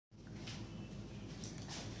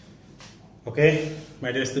Okay,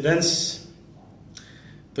 my dear students,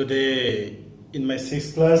 today in my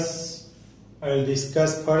 6th class, I will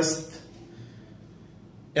discuss first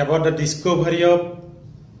about the discovery of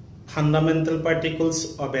fundamental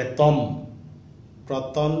particles of atom,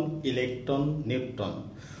 proton, electron, neutron.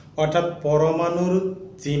 অর্থাৎ পরমাণুর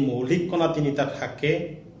যে মৌলিক কণা তিনিটা থাকে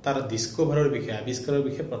তার ডিসকভাৰৰ বিষয়ে আবিষ্কাৰৰ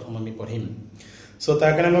বিষয়ে প্ৰথম আমি পঢ়িম। সো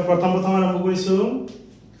তাৰ কাৰণে মই প্ৰথম আৰম্ভ কৰিছো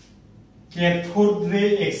cathode ray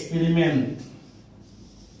experiment.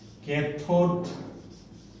 Cathode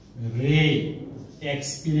ray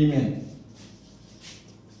experiment.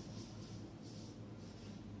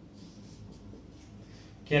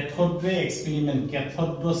 Cathode ray experiment.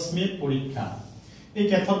 Cathode rosmi পরীক্ষা। এই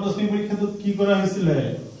cathode rosmi পরীক্ষাটোত কি কৰা হৈছিল?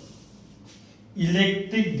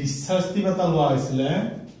 ইলেক্ট্ৰিক ডিসচাৰ্জ টিপ এটা লোৱা হৈছিল।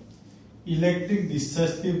 ইলেক্ট্ৰিক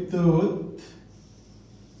ডিসচাৰ্জ টিপটোত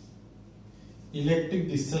ইলেক্ট্ৰিক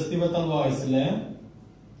ডিসচাৰ্জ টিপ এটা লোৱা হৈছিল।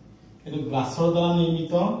 এটো গ্লাছৰ দ্বাৰা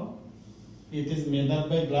নিৰ্মিত। It is made up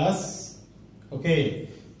by glass. Okay,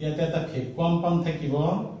 ইয়াতে এটা ভ্যাকুয়াম পাম্প থাকিব।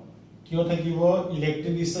 কিয় থাকিব?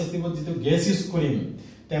 ইলেক্ট্রিক ডিসচার্জ টিপত যেটো গ্যাস ইউজ কৰিম,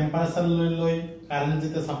 টেম্পাৰেচাৰ লৈ কাৰেন্ট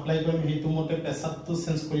যেটা সাপ্লাই কৰিম হেতু মতে প্ৰেসাৰটো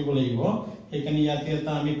চেঞ্জ কৰিব লাগিব। সেইকাৰণে ইয়াতে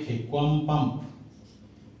এটা আমি ভ্যাকুয়াম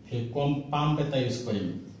পাম্প এটা ইউজ কৰিম।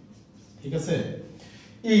 ঠিক আছে?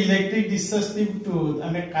 এই ইলেক্ট্ৰিক ডিসচাৰ্জ টিপটোত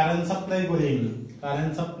আমি কাৰেন্ট সাপ্লাই কৰিম।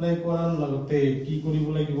 কাৰেন্ট সাপ্লাই কৰাৰ লগতে কি কৰিব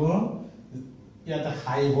লাগিব? ইয়াতে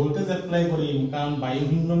হাই ভোল্টেজ এপ্লাই কৰিম, কাৰণ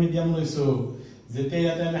বায়ুশূন্য মিডিয়াম লৈছো। যেতিয়া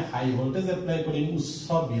ইয়াতে আমি হাই ভোল্টেজ এপ্লাই কৰিম, উচ্চ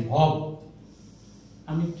বিভৱ,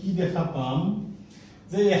 আমি কি দেখা পাম?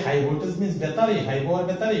 যে হাই voltage means battery, high power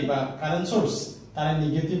battery বা কারেন্ট সোর্স, তার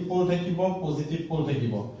নেগেটিভ পোল থাকিব, পজিটিভ পোল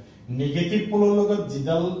থাকিব। নেগেটিভ পোলৰ লগত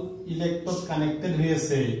যিডাল ইলেক্ট্ৰড কানেক্টেড হৈ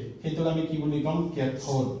আছে সেইটো আমি কি বুলি কম?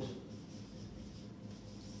 ক্যাথোড।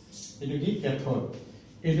 এটো কি? ক্যাথোড।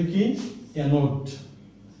 এটো কি? অ্যানোড।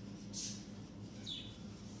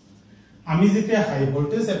 আমি যেতিয়া হাই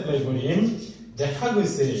ভোল্টেজ এপ্লাই কৰিম, দেখা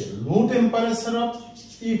গৈছে লো টেম্পাৰেচাৰত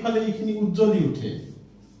এইফালে এইখিনি উজ্জ্বলি উঠে।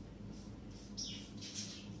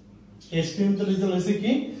 এক্সপেৰিমেন্টাল ৰিজাল্ট হৈছে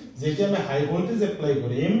কি? যেতিয়া আমি হাই ভোল্টেজ এপ্লাই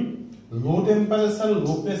কৰিম, লো টেম্পাৰেচাৰ,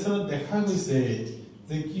 লো প্ৰেসাৰত দেখা গৈছে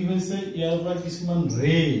যে কি হৈছে, ইয়াৰ পৰা কিছুমান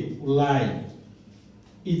ৰে ওলাই।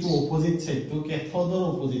 ইটো অপোজিট সাইড, তো ক্যাথোডৰ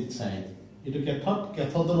অপোজিট সাইড। ইটো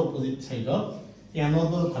ক্যাথোডৰ অপোজিট সাইডত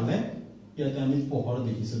এনোডৰ ফালে ইয়াতে আমি পোহৰ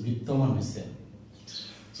দেখিছো, বিদ্যমান হৈছে।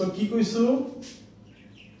 সো কি কৈছো?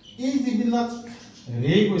 এই যিবিলাক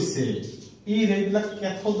ৰে গৈছে, এই ৰেবিলাক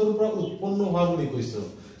ক্যাথোডৰ পৰা উৎপন্ন হোৱা বুলি কৈছো।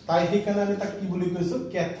 তাই সেইকাৰণে আমি তাক কি বুলি কৈছো?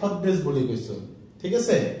 ক্যাথোড ৰেজ বুলি কৈছো। ঠিক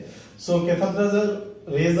আছে? So cathode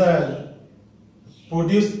raise are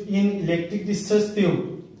produced in electric discharge tube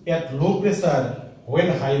at low pressure when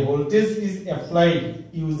high voltage is applied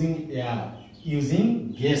using air, using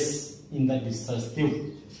gas in the discharge tube.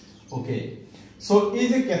 Okay, so এই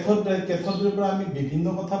যে ক্যাথোডৰ পৰা আমি বিভিন্ন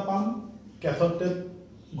কথা পাম। ক্যাথোডে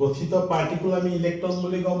গঠিত পার্টিকল আমি ইলেক্ট্রন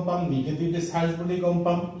বুলি গম পাম, নেগেটিভ চার্জ বুলি গম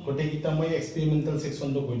পাম। গোটেইকিটা মই এক্সপেৰিমেন্টাল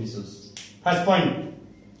সেকশনটো কৈ দিছো। ফাৰ্স্ট পয়েন্ট,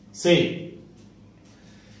 সে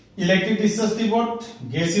ইলেক্ট্ৰিক ডিসচাৰ্জ টিপত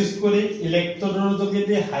গ্যাস ইউজ কৰি ইলেক্ট্ৰডৰ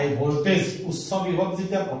যোগেদি হাই ভোল্টেজ, উচ্চ বিভৱ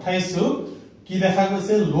যেতিয়া পঠাইছো, কি দেখা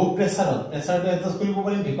গৈছে? লো প্ৰেসাৰত, প্ৰেসাৰটো এডজাস্ট কৰিব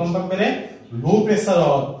পাৰিম ভ্যাকুয়াম পাম্পেৰে। লো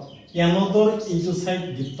প্ৰেসাৰত এনোডৰ এইটো সাইড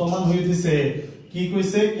বিদ্যমান হৈ দিছে। কি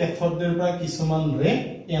কৈছে? ক্যাথোডৰ পৰা কিছুমান ৰে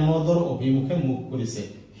এনোডৰ অভিমুখে মুখ কৰিছে।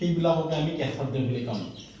 সেইবিলাককে আমি ক্যাথোড ৰে বুলি কম।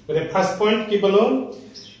 গতে ফার্স্ট পয়েন্ট কি বলো?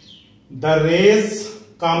 the rays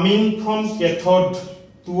coming from cathode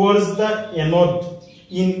towards the anode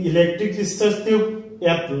in electric discharge tube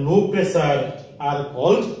at low pressure are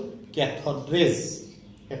called cathode rays.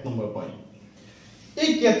 এক নম্বৰ পয়েন্ট। এই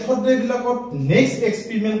ক্যাথোড ৰে বিলাকত নেক্সট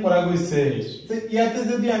এক্সপেৰিমেন্ট কৰা গৈছে যে ইয়াতে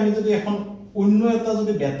যদি আমি এখন অন্য এটা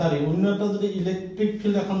ব্যাটাৰি, অন্য এটা ইলেক্ট্ৰিক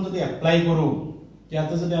ফিল্ড এখন এপ্লাই কৰো,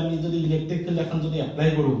 ইয়াতে আমি ইলেক্ট্ৰিক ফিল্ড এখন এপ্লাই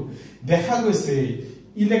কৰো, দেখা গৈছে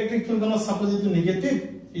ইলেক্ট্ৰিক ফিল্ডখনৰ সাপোজ ইটো নেগেটিভ,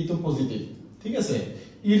 ইটো পজিটিভ। ঠিক আছে?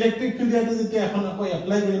 ইলেক্ট্ৰিক ফিল্ড ইয়াতে যেতিয়া এখন আকৌ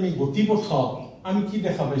এপ্লাই কৰিম এই গতিপথত, আমি কি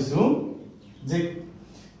দেখা পাইছো? যে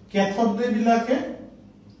ক্যাথোড ৰে বিলাকে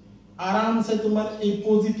আৰামছে তোমাৰ এই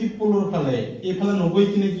পজিটিভ পোলৰ ফালে, এইফালে নগৈ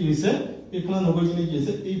কিনে কি হৈছে? এইফালে নগৈ কিনে কি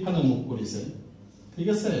হৈছে? এইফালে মুভ কৰিছে। ঠিক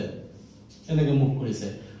আছে? এনেকে মুভ কৰিছে।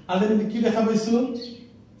 আলটিমেটলি কি দেখা পাইছো?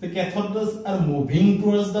 The cathodes are moving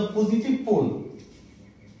towards the positive pole.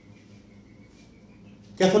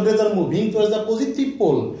 Cathodes are moving towards the positive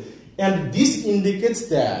pole, and this indicates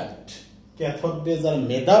that cathodes are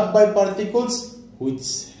made up by particles which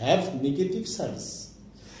have negative charge.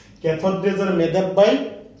 Cathodes are made up by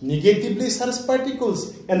negatively charged particles,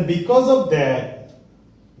 and because of that,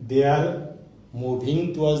 they are moving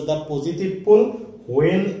towards the positive pole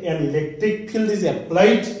when an electric field is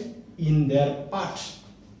applied in their path.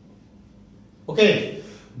 Okay,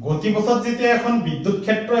 গতিপথত যেতিয়া এখন বিদ্যুৎ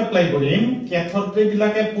ক্ষেত্ৰ apply কৰিম cathode ৰে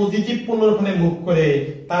বিলাকে positive পোলৰ ফালে move কৰে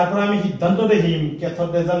তাৰ পৰা আমি সিদ্ধান্ত দেখিম ক্যাথড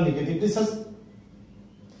ৰেজাৰ নেগেটিভ ডিসচাৰ্জ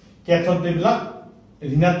ক্যাথড ৰে বিলাক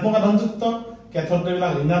ঋণাত্মক আধানযুক্ত ক্যাথড ৰে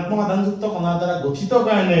বিলাক ঋণাত্মক আধানযুক্ত কণাৰ দ্বাৰা গঠিত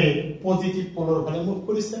কাৰণে পজিটিভ পোলৰ ফালে মুভ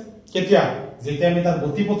কৰিছে কেতিয়া যেতিয়া আমি তাৰ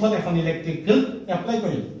গতিপথত এখন ইলেক্ট্ৰিক ফিল্ড এপ্লাই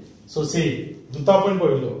কৰিম সো সি দুটা পইণ্ট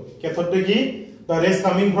কৰিলো ক্যাথড ৰে কি the rays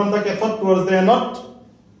coming from the cathode towards the anode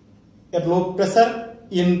at low pressure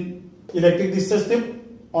in electric discharge tube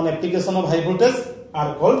on application of high voltage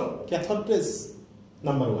are called cathode rays.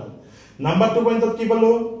 Number 1. Number 2 point of ki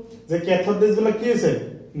bolu je cathode rays bela ki ase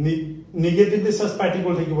negative discharge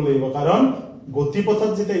particle thekibole hobo karon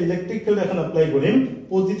গতিপথত যেটা electric field এখন apply কৰিম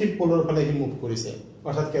positive পোলৰ ফালে হি move কৰিছে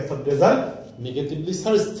অৰ্থাৎ cathode rays are negatively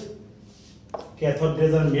charged cathode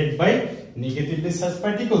rays are made by negatively charged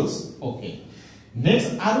particles. Okay, next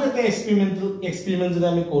আৰু এটা experiment যদি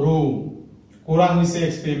আমি কৰা হৈছে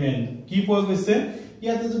এক্সপেৰিমেন্ট কি পোৱা গৈছে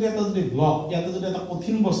ইয়াতে যদি ব্লক ইয়াতে যদি এটা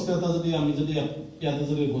কঠিন বস্তু এটা যদি আমি যদি ইয়াতে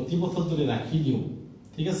যদি গতিপথত যদি ৰাখি দিও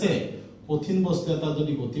ঠিক আছে কঠিন বস্তু এটা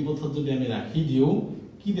যদি গতিপথত যদি আমি ৰাখি দিও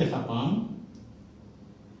কি দেখা পাম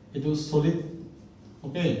এটো সলিড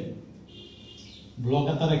ওকে ব্লক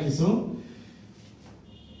এটা ৰাখিছো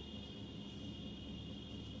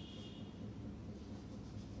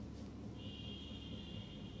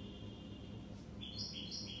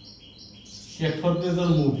cathode rays are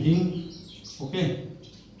moving okay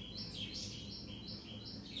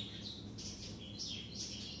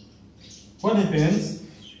what happens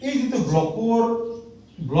এই যেটো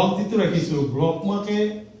ব্লক যেটো ৰাখিছো ব্লক মাকে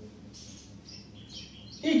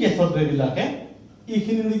এই cathode ray বিলাকে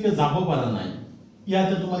এইখিনি লৈকে যাব পৰা নাই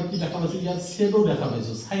ইয়াতে তোমাৰ কি দেখা পাইছো ইয়াত শ্যাডো দেখা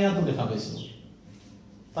পাইছো ছায়াটো দেখা পাইছো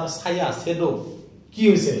তাৰ ছায়া শ্যাডো কি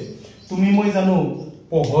হৈছে তুমি মই জানো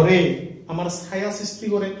পোহৰে আমাৰ ছায়া সৃষ্টি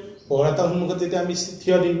কৰে পোহৰতাৰ সন্মুখত যেতিয়া আমি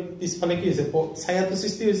থিয় দিম পিছফালে কি হৈছে ছায়াটো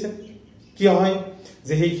সৃষ্টি হৈছে কি হয়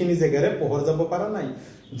যে সেইখিনি জায়গাৰে পোহৰ যাব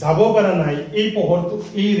পৰা নাই এই পোহৰটো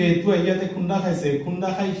এই ৰেটো ইয়াতে খুন্দা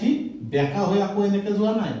খাই কি বেকা হৈ আকৌ এনেকে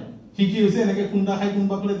যোৱা নাই কি হৈছে এনেকে খুন্দা খাই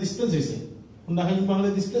কোনবাফালে ডিসপ্লেস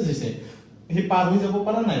হৈছে হে পাৰ হৈ যাব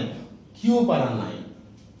পৰা নাই কিয় পৰা নাই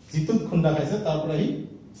যিটো খুন্দা খাইছে তাৰ পৰা হি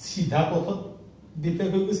সিধা পথত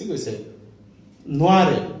ডিফ্লেক্ট হৈ গৈছে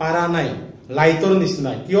নোৱাৰে পাৰা নাই লাইটৰ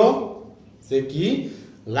নিচিনা কিয় যে কি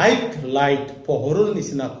লাইট পোহৰৰ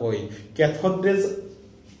নিচিনা কই cathode rays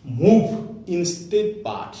move in straight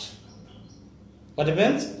path what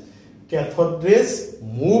happens cathode rays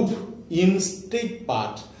move in straight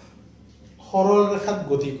path সৰল ৰেখাত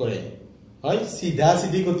গতি কৰে হয় সিধা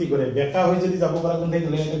গতি কৰে বেকা হৈ যদি যাব পৰা কোন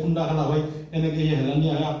গলে এটা কুণ্ডা খানা হয় এনেকে হেলানি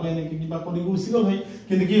হয় আপা এনেকে কিবা কৰি গুছি গল হয়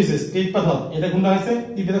কিন্তু কি হৈছে স্ট্রেট পাথত এটা কুণ্ডা আছে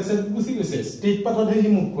ইবেক সাইড গুছি গৈছে স্ট্রেট পাথত হে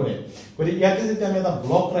মুভ কৰে কৰি ইয়াতে যেতিয়া আমি এটা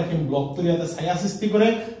ব্লক ৰাখিম ব্লকটো ইয়াতে ছায়া সৃষ্টি কৰে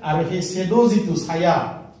আৰু সেই শ্যাডো যিটো ছায়া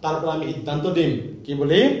তাৰ পৰা আমি সিদ্ধান্ত দিম কি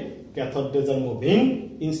বলি cathode rays are moving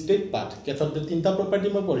in straight path cathode ৰ তিনটা প্ৰপাৰ্টি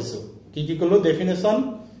মই পঢ়িছো কি কলো ডেফিনেশন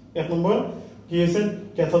এক নম্বৰ কি আছে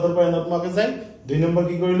cathode ৰ পৰা ঋণাত্মক যায় দুই নম্বৰ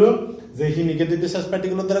কি কৰিলো যে হি নেগেটিভ ডিসচাৰ্জ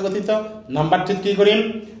পাৰ্টিকুলৰ দ্বাৰা গঠিত নাম্বাৰ 3 কি কৰিম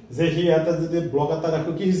যে হি এটা যদি ব্লক এটা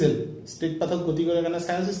ৰাখো কি হৈছিল স্ট্ৰেট পাথত গতি কৰে কাৰণে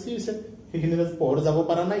ছায়া সৃষ্টি হৈছে সেইখিনিৰে পোহৰ যাব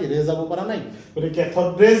পৰা নাই ৰে যাব পৰা নাই গতি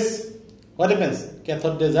cathode rays what happens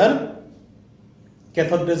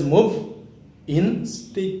cathode rays move in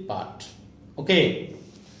straight path okay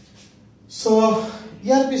so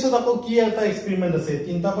ইয়াৰ পিছত আকৌ কি এটা এক্সপেৰিমেন্ট আছে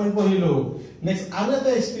তিনটা পইণ্ট পঢ়িলো নেক্সট আৰু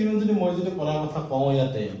এটা এক্সপেৰিমেন্ট যদি মই যদি কৰাৰ কথা কওঁ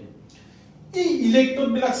ইয়াতে এই ইলেক্ট্ৰন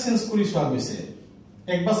বিলাক চেঞ্জ কৰি সোৱা গৈছে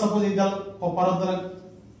একবাৰ সাপোজ এইডাল কপাৰৰ দ্বাৰা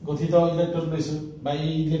গঠিত ইলেক্ট্ৰন লৈছো বা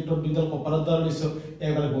এই ইলেক্ট্ৰন দুডাল কপাৰৰ দ্বাৰা লৈছো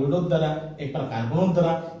একবাৰ গোল্ডৰ দ্বাৰা একবাৰ কাৰ্বনৰ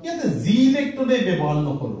দ্বাৰা ইয়াতে জি ইলেক্ট্ৰনে ব্যৱহাৰ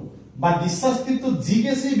নকৰো বা ডিসচাৰ্জ টিপটো জি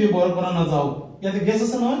গেছই ব্যৱহাৰ কৰা না যাও ইয়াতে গেছ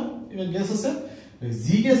আছে নহয় এই গেছ আছে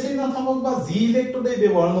জি গেছই না থাকক বা জি ইলেক্ট্ৰনে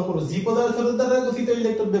ব্যৱহাৰ নকৰো জি পদাৰ্থৰ দ্বাৰা গঠিত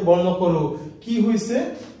ইলেক্ট্ৰন ব্যৱহাৰ নকৰো কি হৈছে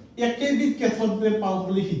একেবিধ cathode ray পাও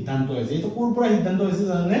বুলি সিদ্ধান্ত হৈছে এটো কোৰ পৰা সিদ্ধান্ত হৈছে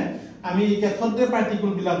জানে আমি cathode ray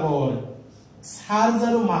পাৰ্টিকল বিলাকৰ চাৰ্জ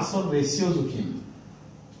আৰু মাছৰ ৰেশিও জুখিম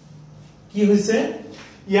কি হৈছে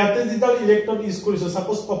ইয়াতে যেডাল ইলেক্ট্ৰন ইউজ কৰিছো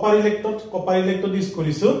সাপোজ কপাৰ ইলেক্ট্ৰন ইউজ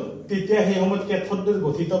কৰিছো তেতিয়া সেই সময়ত cathode ৰ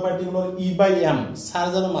গঠিত পাৰ্টিকলৰ E/m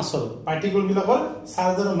চাৰ্জ আৰু মাছৰ পাৰ্টিকল বিলাকৰ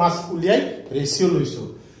চাৰ্জ আৰু মাছ উলিয়াই ৰেশিও লৈছো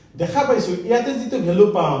দেখা পাইছো ইয়াতে যেটো ভ্যালু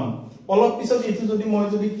পাম অলপ পিছত এটো যদি মই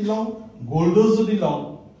যদি কি লওঁ গোল্ডৰ যদি লওঁ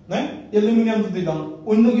নাই এলুমিনিয়াম যদি লওঁ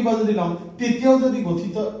অন্য কিবা যদি লওঁ তেতিয়াও যদি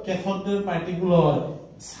গঠিত cathode ৰ পাৰ্টিকুলৰ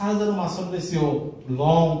চাৰ্জ আৰু মাছৰ ৰেশিও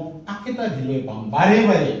লং আকেটা ভ্যালু পাম বাৰে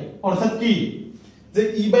অৰ্থাৎ কি যে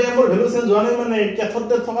E/m ৰ ভ্যালু চেঞ্জ হোৱা নাই মানে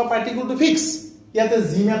cathode ৰ থকা পাৰ্টিকুলটো ফিক্স ইয়াতে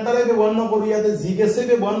জি মেটাৰে ব্যৱহাৰ নকৰো ইয়াতে জি গেছে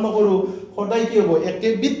ব্যৱহাৰ নকৰো সদায় কি হ'ব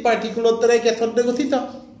একেবিধ পাৰ্টিকুলৰ দ্বাৰা ক্যাথোড ৰে গঠিত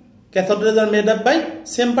cathode rays are made up by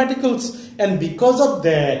same particles and because of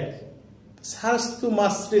that charge to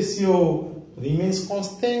mass ratio remains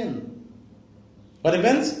constant. What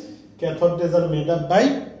happens? Cathode rays are made up by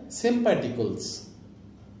same particles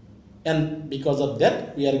and because of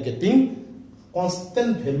that we are getting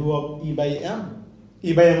constant value of E by M.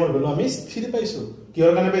 E by M or value ami sthir paisu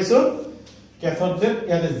kior kane paisu cathode ray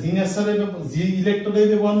yate G necessary G electrode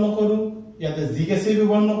ব্যবহার নকৰো ইয়াতে G গেছে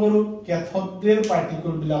ব্যৱহাৰ নকৰো cathode ray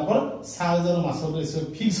particle বিলাকৰ charge আৰু মাছৰ ratio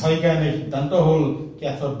fix হৈ কাৰণে সিদ্ধান্ত হ'ল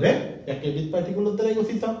cathode ray একেবিধ পাৰ্টিকুলৰ দ্বাৰা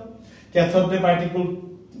গঠিত cathode ray particle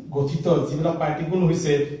গঠিত যিবিলাক পাৰ্টিকুল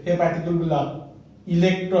হৈছে সেই পাৰ্টিকুল বিলাক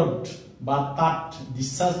ইলেক্ট্ৰড বা তাত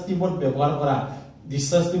ডিসচাৰ্জ টিউবত ব্যৱহাৰ কৰা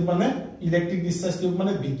ডিসচাৰ্জ টিউব মানে ইলেক্ট্ৰিক ডিসচাৰ্জ টিউব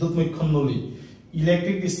মানে বিদ্যুৎ মুখ্য নলী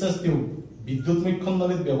ইলেক্ট্ৰিক ডিসচাৰ্জ টিউব বিদ্যুৎ মুখ্য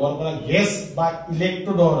নলীত ব্যৱহাৰ কৰা গ্যাস বা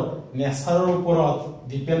ইলেক্ট্ৰডৰ নেচাৰৰ ওপৰত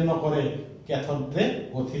ডিপেন্ড নকৰে cathode ray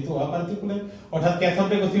গঠিত হোৱা পাৰ্টিকুল অৰ্থাৎ cathode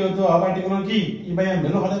ray গঠিত হোৱা পাৰ্টিকুলৰ কি E by M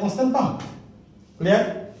ভ্যালু সদায় কনস্ট্যান্ট পাম clear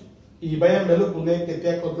E by M value কোনে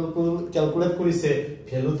কেতিয়া ক্যালকুলেট কৰিছে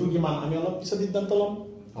ভ্যালুটো কিমান আমি অলপ পিছত সিদ্ধান্ত লম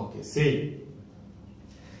ওকে সে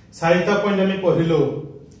চাৰিটা পইণ্ট আমি পঢ়িলো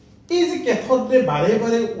এই যে cathode ray বাৰে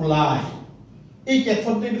বাৰে ওলাই এই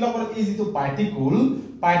cathode ray বিলাকৰ এই যেটো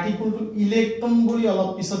পাৰ্টিকুলটো ইলেক্ট্ৰন বুলি অলপ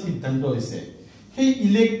পিছত সিদ্ধান্ত হৈছে সেই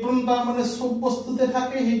ইলেক্ট্ৰন টা মানে সব বস্তুতে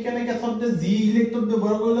থাকে সেই কেনে cathode ray জি ইলেক্ট্ৰন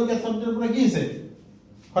ব্যৱহাৰ কৰিলে cathode ray পৰা কি হৈছে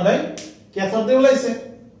সদায় cathode ray ওলাইছে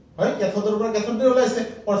হয় cathode ৰ পৰা cathode ray ওলাইছে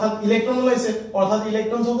অৰ্থাৎ ইলেক্ট্ৰন ওলাইছে অৰ্থাৎ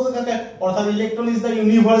ইলেক্ট্ৰন সবতে থাকে অৰ্থাৎ electron is the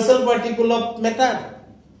ইউনিভাৰ্সাল particle of ম্যাটাৰ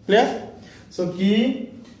clear so কি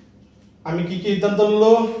আমি কি সিদ্ধান্ত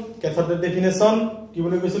ললো cathode ray ডেফিনেশন কি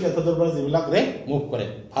বুলি কৈছো cathode ৰ পৰা যিবিলাক ৰে মুভ কৰে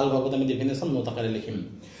ভাল ভাবত আমি ডেফিনেশন নোট আকাৰে লিখিম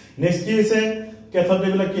নেক্সট কি হৈছে cathode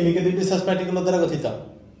ray বিলাক কি নেগেটিভ ডিসচাৰ্জ পাৰ্টিকুলৰ দ্বাৰা গঠিত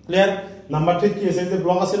ক্লিয়াৰ নাম্বাৰ 3 কি হৈছে যে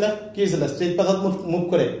ব্লক আছিল কি আছিল ষ্ট্ৰেট পাথত মুভ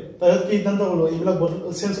কৰে তাৰপিছত কি সিদ্ধান্ত হলো এইবিলাক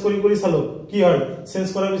সেন্স কৰি চালো কি হয় সেন্স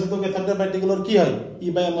কৰাৰ পিছত cathode ray পাৰ্টিকুলৰ কি হয় E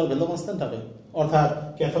by M ৰ ভ্যালু কনস্ট্যান্ট থাকে অৰ্থাৎ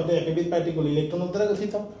cathode ray একেবিধ পাৰ্টিকুল ইলেক্ট্ৰনৰ দ্বাৰা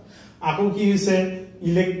গঠিত আকৌ কি হৈছে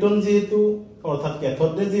ইলেক্ট্ৰন যেহেতু অৰ্থাৎ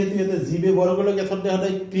cathode ray যেহেতু এতে জি ব্যৱহাৰ কৰিলে cathode ray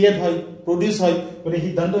সদায় ক্ৰিয়েট হয় প্ৰডিউস হয় গৰে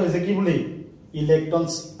সিদ্ধান্ত হৈছে কি বুলি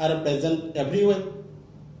electrons are present everywhere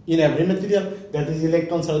in every material that is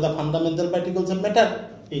electrons are the fundamental particles of matter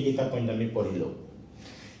এই কিটা পইণ্ট আমি পঢ়িলো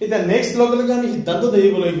এটা নেক্সট লগে আমি সিদ্ধান্ত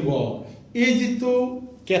দেব লাগিব এই যেটো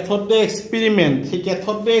cathode ray experiment সেই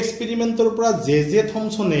cathode ray experimentৰ পৰা জে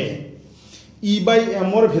থমসনে E by M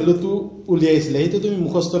ৰ ভ্যালুটো উলিয়াইছিলে সেইটো তুমি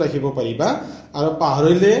মুখস্থ ৰাখিব পাৰিবা আৰু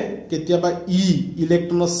পাহৰিলে কেতিয়াবা E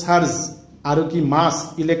ইলেক্ট্ৰনৰ চাৰ্জ আৰু কি মাস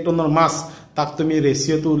ইলেক্ট্ৰনৰ মাস তাক তুমি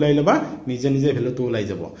ৰেশিওটো উলাই লবা নিজে নিজে ভ্যালুটো উলাই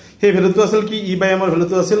যাব সেই ভ্যালুটো আছিল কি E by M ৰ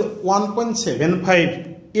ভ্যালুটো আছিল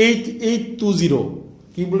 1.758820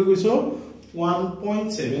 কি বুলি কৈছো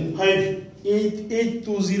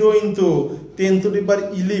 1.758820 into 10 to the power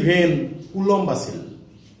 11 coulomb আছিল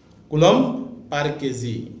কুলম্ব পার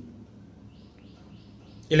কেজি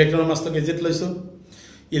ইলেক্ট্ৰনৰ মাসটো কেজিত লৈছো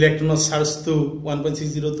ইলেক্ট্ৰনৰ চাৰ্জটো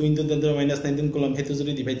 1.602 into 10 to the minus 19 coulomb হেতু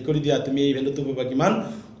যদি ডিভাইড কৰি দিয়া তুমি এই ভ্যালুটো পাবা কিমান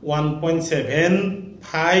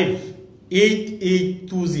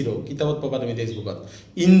 1.758820 কিতাবত পাবা তুমি টেক্সটবুকত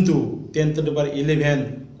into 10 to the power 11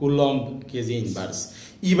 coulomb KG inverse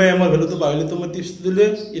E by M ৰ ভ্যালুটো পাহৰিলে তুমি টিপস দিলে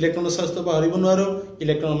ইলেক্ট্ৰনৰ চাৰ্জটো পাহৰিব নোৱাৰো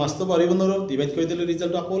ইলেক্ট্ৰনৰ মাসটো পাহৰিব নোৱাৰো ডিভাইড কৰি দিলে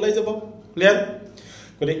ৰিজাল্টটো আকৌ ওলাই যাব clear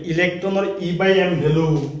গৰে ইলেক্ট্ৰনৰ E by M value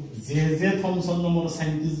J Thomson নামৰ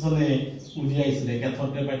সাইন্টিস্ট জনে উলিয়াইছিলে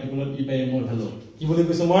cathode ray পাৰ্টিকুলৰ E by M ৰ ভ্যালু কি বুলি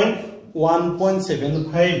কৈছো মই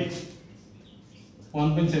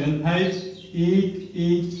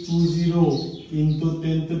 1.758820 into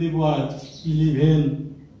 10 to the power 11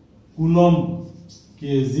 coulomb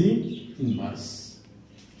kg inverse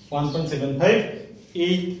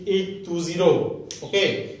 1.758820 okay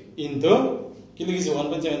into কি লিখিছো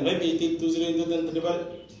 1.758820 into 10 to the power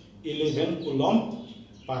 11 coulomb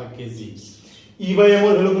per kg E by M ৰ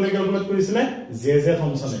ভ্যালু কোনে ক্যালকুলেট কৰিছিলে জে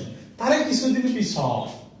থমসনে তাৰে কিছুদিন পিছত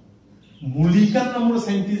মুলিকান নামৰ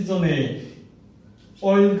সাইন্টিস্ট জনে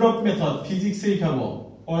অয়েল ড্ৰপ মেথড ফিজিক্স শিকাব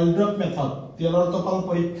অয়েল ড্ৰপ মেথড তেলৰ টপাল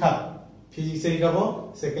পৰীক্ষা ফিজিক্স শিকাব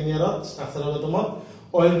সেকেন্ড ইয়াৰত স্ট্ৰাকচাৰাল এটমত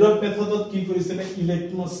অয়েল ড্ৰপ মেথডত কি কৰিছিলে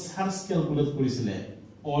ইলেক্ট্ৰনৰ চাৰ্জ ক্যালকুলেট কৰিছিলে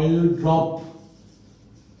অয়েল ড্ৰপ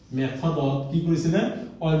মেথডত কি কৰিছিলে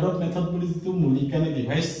অয়েল ড্ৰপ মেথড বুলি যেটো মুলিকানে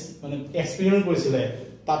ডিভাইস মানে এক্সপেৰিমেন্ট কৰিছিলে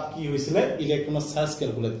তাত কি হৈছিলে ইলেক্ট্ৰনৰ চাৰ্জ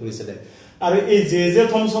ক্যালকুলেট কৰিছিলে আৰু এই জে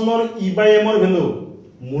থমসনৰ E by M ৰ ভ্যালু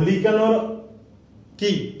মুলিকানৰ কি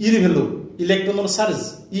ইৰ value ইলেক্ট্ৰনৰ charge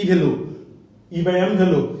E value E by M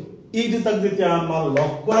value এই দুটাক যেতিয়া আমাৰ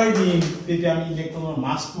লগ কৰাই দিম তেতিয়া আমি ইলেক্ট্ৰনৰ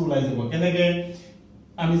মাসটো ওলাই যাব কেনেকে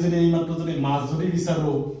আমি যদি এই মাত্ৰ যদি মাস যদি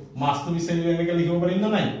বিচাৰো মাসটো বিচাৰিলে এনেকৈ লিখিব পাৰিম না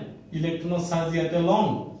নাই ইলেক্ট্ৰনৰ চাৰ্জ ইয়াতে লম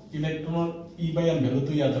ইলেক্ট্ৰনৰ E/m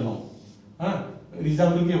ভ্যালুটো ইয়াতে লম হা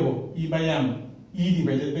ৰিজাল্টটো কি হ'ব E/m E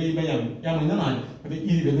divided by E/m या होइन নহয় গতি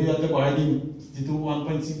E ভ্যালু ইয়াতে বহাই দিম যেটো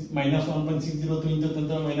 1.6 -1.602 into 10 to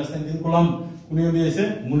the -19 কলম কোনে দিছে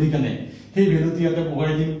মূলিকানে সেই ভ্যালুটো ইয়াতে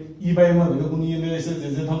বহাই দিম E/m ভ্যালু কোনে দিছে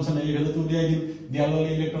যে থমসন এই ভ্যালুটো উলিয়াই দিম দিয়াললে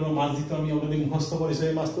ইলেক্ট্ৰনৰ মাস যেটো আমি অলৰেডি মুখস্থ কৰিছো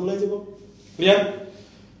এই মাসটো ওলাই যাব ক্লিয়াৰ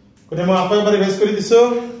গতি মই আকৌ এবাৰ ৰিভাইজ কৰি দিছো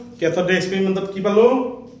cathode ray experiment কি পালো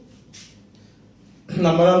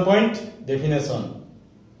number 1 point definition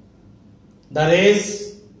the rays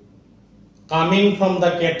coming from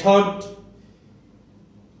the cathode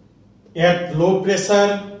at low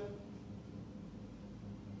pressure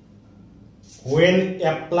when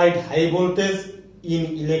applied high voltage in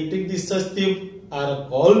electric discharge tube are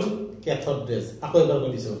called cathode rays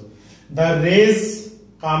the rays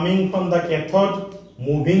coming from the cathode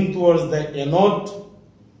moving towards the anode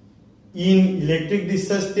in electric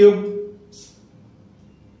discharge tube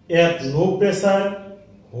at low pressure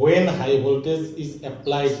when high voltage is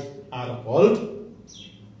applied are called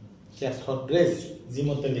cathode rays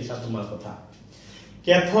জিমতে লিখা তোমাৰ কথা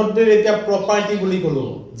cathode ray এটা property বুলি কলো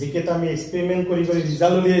যিকেটা আমি experiment কৰি কৰি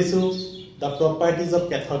result উলিয়াইছো the properties of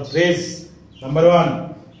cathode rays number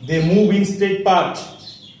 1 they move in straight path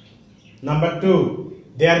number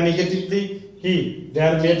 2 they are negatively they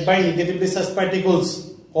are made by negatively charged particles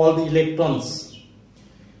called electrons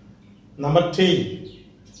number 3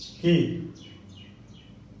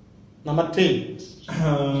 number 3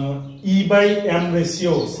 E/m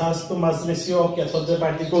ratio charge to mass ratio of cathode ray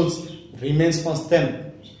particles remains constant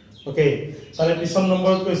okay tare pisam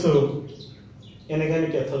number koiso enega ni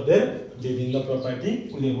cathode ray বিভিন্ন property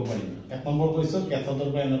উলিয়াব পাৰি এক number কৈছো cathode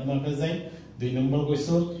ray anode marker যায় দুই number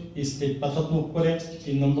কৈছো state পাথত move কৰে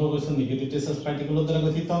তিন নম্বৰ কৈছো নেগেটিভ চাৰ্জ পাৰ্টিকলৰ দ্বাৰা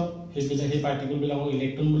গঠিত সেই পাৰ্টিকল বিলাকক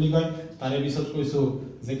ইলেক্ট্ৰন বুলি কয় তাৰে পিছত কৈছো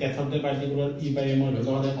যে cathode ray পাৰ্টিকুলৰ E/m ৰ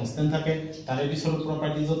ভ্যালু হলে কনস্ট্যান্ট থাকে তাৰে পিছত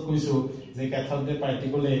প্ৰপাৰ্টিজত কৈছো যে cathode ray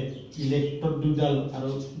পাৰ্টিকলে ইলেক্ট্ৰড দুডাল আৰু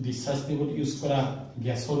ডিসচাৰ্জ টিউবত ইউজ কৰা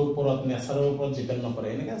গ্যাসৰ ওপৰত নেচাৰৰ ওপৰত ডিপেন্ড নকৰে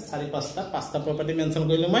এনেকা 4-5টা প্ৰপাৰ্টি মেনশন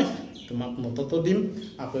কৰিলে মই তোমাক মততো দিম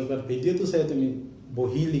আকৌ এবাৰ ভিডিওটো চাই তুমি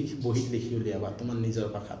বহি লিখি উলিয়াবা তোমাৰ নিজৰ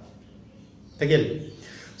ভাষাত থাকিল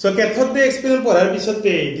সো cathode ray experiment পঢ়াৰ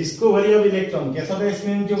পিছতে ডিসকভাৰী of electron cathode ray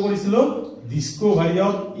experiment কি কৰিছিল ডিসকভাৰী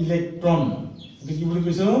অফ ইলেক্ট্ৰন এটো কি বুলি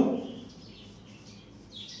কৈছো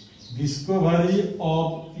ডিসকভাৰী অফ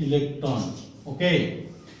ইলেক্ট্ৰন ওকে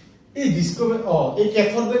এই ডিসকভাৰী এই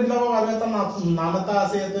cathode ray বিলাকৰ আৰু এটা নাম এটা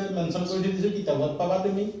আছে এতে মেনশন কৰি দিছো কিতাপত পাবা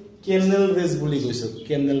তুমি কেনেল ৰেজ বুলি কৈছো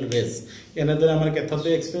কেনেল ৰেজ এনেদৰে আমাৰ cathode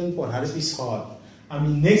ray experiment পঢ়াৰ পিছত আমি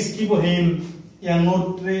নেক্সট কি পঢ়িম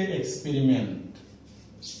anode ray experiment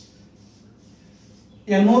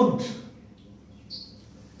anode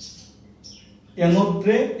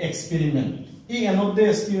ray experiment এই anode ray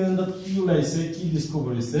experiment কি ওলাইছে কি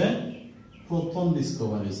ডিসকভাৰ হৈছে proton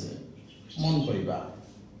ডিসকভাৰ হৈছে মন কৰিবা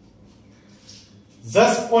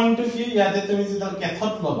জাস্ট পইণ্ট কি ইয়াতে তুমি যদি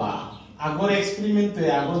cathode লবা আগৰ এক্সপেৰিমেন্টে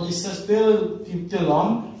আগৰ ডিসচাৰ্জতে টিপতে লম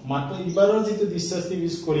মাত্ৰ ইবাৰৰ যেটো ডিসচাৰ্জ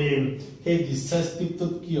ইউজ কৰিম সেই ডিসচাৰ্জ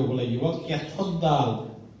টিপটোত কি হ'ব লাগিব cathode ডাল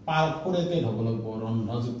পাৰফৰেটেড হ'ব লাগিব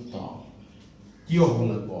ৰন্ধ্ৰযুক্ত কি হ'ব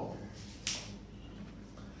লাগিব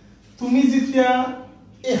তুমি যেতিয়া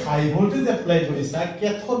এই হাই ভোল্টেজ এপ্লাই কৰিছা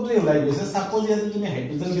cathode ray ওলাই গৈছে সাপোজ ইয়াতে তুমি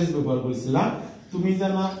হাইড্ৰোজেন গেছ ব্যৱহাৰ কৰিছিলা তুমি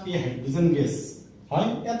জানা এই হাইড্ৰোজেন গেছ হয়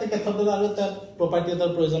ইয়াতে cathode ray আৰু এটা প্ৰপাৰ্টি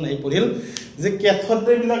এটাৰ প্ৰয়োজন আহি পৰিল যে cathode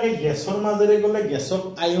ray বিলাকে গেছৰ মাজেৰে গলে গেছক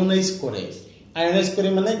আয়নাইজ কৰে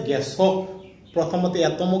মানে গেছক প্ৰথমতে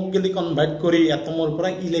এটমক গলি কনভাৰ্ট কৰি এটমৰ পৰা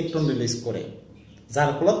ইলেক্ট্ৰন ৰিলিজ কৰে যাৰ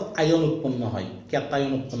ফলত আয়ন উৎপন্ন হয়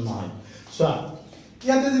কেটায়ন উৎপন্ন হয় সো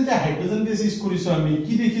ইয়াতে যেতিয়া হাইড্ৰোজেন গেছ ইউজ কৰিছো আমি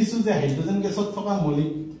কি দেখিছো যে হাইড্ৰোজেন গেছত থকা মলিক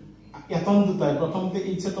এটম দুটাই প্ৰথমতে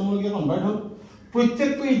H এটমলৈকে কনভাৰ্ট হ'ল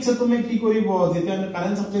প্ৰত্যেকটো H এটমে কি কৰিব যেতিয়া আমি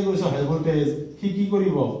কাৰেন্ট সাপ্লাই কৰিছো হাই ভোল্টেজ কি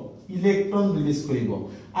কৰিব ইলেক্ট্ৰন ৰিলিজ কৰিব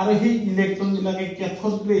আৰু সেই ইলেক্ট্ৰন বিলাকে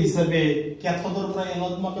cathode ray হিচাপে cathode পৰা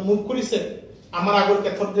anode মাকে মুভ কৰিছে আমাৰ আগৰ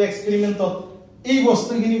cathode ray এক্সপেৰিমেন্টত এই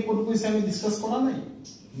বস্তুখিনি কোন কৈছে আমি ডিসকাস কৰা নাই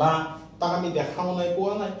বা তাক আমি দেখাও নাই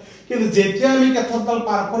কোৱা নাই কিন্তু যেতিয়া আমি cathode ডাল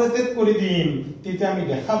পাৰফৰেটেড কৰি দিম তেতিয়া আমি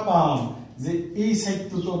দেখা পাম যে এই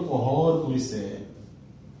সাইডটো পোহৰ কৰিছে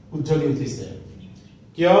উজ্জ্বলি উঠিছে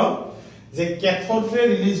কিয় যে cathode ray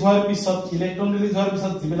ৰিলিজ হোৱাৰ পিছত ইলেক্ট্ৰন ৰিলিজ হোৱাৰ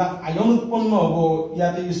পিছত যিবিলাক আয়ন উৎপন্ন হ'ব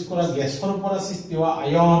ইয়াতে ইউজ কৰা গেছৰ পৰা সৃষ্টি হোৱা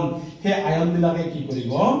আয়ন সেই আয়ন বিলাকে কি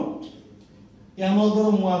কৰিব এনডৰ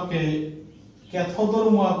মুৱাকে cathode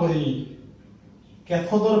মুৱা কৰি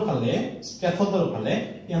cathode ফালে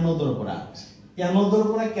এনডৰ পৰা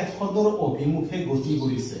cathode অভিমুখে গতি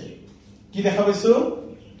কৰিছে কি দেখা পাইছো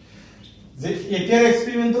যে এতিয়াৰ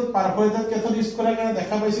এক্সপেৰিমেন্টত পাৰফৰেটেড কেথড ইউজ কৰাৰ কাৰণে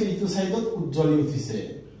দেখা পাইছে ইটো সাইডত উজ্জ্বলি উঠিছে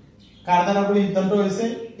কাৰ দ্বাৰা বুলি সিদ্ধান্ত হৈছে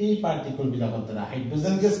এই পাৰ্টিকল বিলাকৰ দ্বাৰা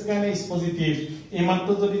হাইড্ৰোজেন গেছ কাৰণে ইজ পজিটিভ এই মাত্ৰ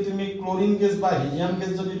যদি তুমি ক্লোৰিন গেছ বা হিলিয়াম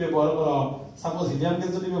গেছ যদি ব্যৱহাৰ কৰা সাপোজ হিলিয়াম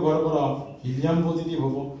গেছ যদি ব্যৱহাৰ কৰা হিলিয়াম পজিটিভ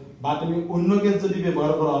হ'ব বা তুমি অন্য গেছ যদি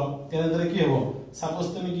ব্যৱহাৰ কৰা তেনেদৰে কি হ'ব সাপোজ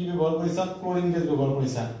তুমি কি ব্যৱহাৰ কৰিছা ক্লোৰিন গেছ ব্যৱহাৰ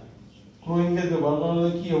কৰিছা ক্লোৰিন গ্যাস ব্যবহাৰ কৰলে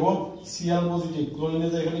কি হবে Cl পজিটিভ ক্লোৰিনে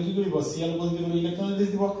যে এখানে কি কৰিব Cl পজিটিভ ইলেকট্রন দিস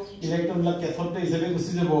দিব ইলেকট্রন বিলাক ক্যাথোড রে হিসাবে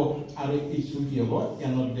গুছি যাব আর এইটো কি হ'ব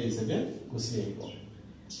অ্যানোড রে হিসাবে গুছি আহিব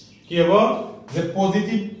কি হ'ব যে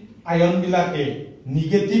পজিটিভ আয়ন বিলাকে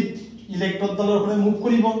নেগেটিভ ইলেকট্রন দলৰ পৰা মুভ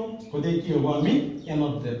কৰিব গতে কি হ'ব আমি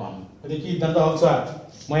অ্যানোড ৰে পাম গতে কি সিদ্ধান্ত হলছ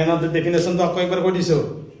মই অ্যানোড ডেফিনেশনটো আকৌ একবাৰ কৈ দিছো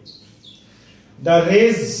the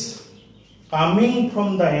rays coming from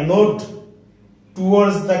the anode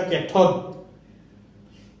towards the cathode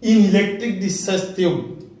in electric discharge tube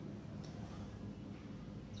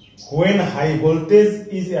when high voltage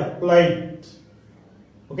is applied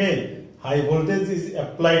okay high voltage is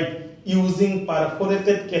applied using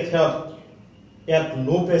perforated cathode at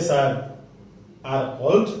low pressure are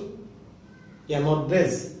called anode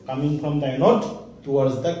rays coming from the anode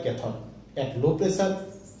towards the cathode at low pressure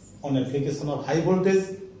on application of high voltage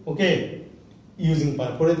okay using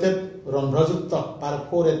perforated রন্ধ্রযুক্ত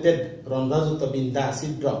perforated রন্ধ্রযুক্ত বিন্দা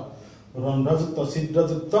ছিদ্র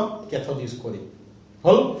ছিদ্রযুক্ত cathode use করি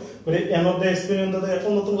হল মানে anode রে এক্সপেরিমেন্টতে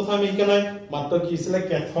এখন নতুন কথা আমি কি নাই মাত্র কি ছিল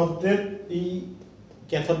ক্যাথোডের এই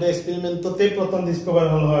ক্যাথোড রে এক্সপেরিমেন্টতে প্রথম ডিসকভার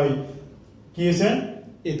হল হয় কি হইছে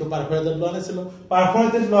এতো পারফোরেটেড লোৱা ছিল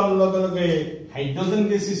পাৰফোৰেটেড লোৱাৰ লগে লগে হাইড্ৰোজেন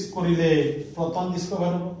গ্যাস ইউজ কৰিলে প্ৰথম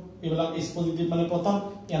ডিসকভাৰ হ'ব এইবিলাক ইজ পজিটিভ মানে প্ৰথম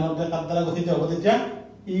অ্যানোড ৰে কাট দ্বাৰা গঠিত হ'ব তেতিয়া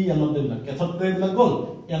এই অ্যানোড রে ক্যাথোড রে বিলাক গল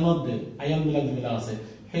অ্যানোড রে আয়ন বিলাক যেবিলাক আছে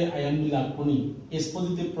সেই আয়ন বিলাক কোনি এস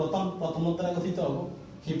পজিটিভ প্ৰথমৰ দ্বাৰা গঠিত হ'ব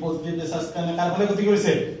সেই পজিটিভ চাৰ্জ কাৰণে কাৰ ফালে গতি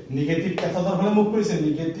কৰিছে নেগেটিভ ক্যাথোডৰ ফালে মুভ কৰিছে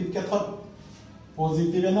negative cathode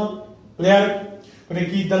positive anode clear মানে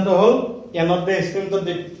কি সিদ্ধান্ত হল অ্যানোড ৰে এক্সপেৰিমেন্টত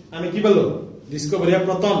আমি কি বললো ডিসকভাৰী of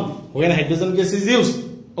proton when hydrogen gas is used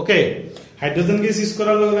okay hydrogen gas use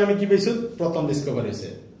কৰাৰ লগে আমি কি পাইছো proton ডিসকভাৰী হৈছে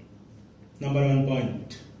number 1 point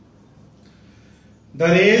the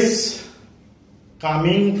rays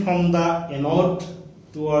coming from the anode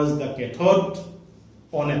towards the cathode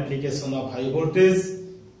on application of high voltage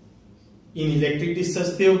in electric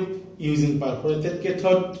discharge tube using perforated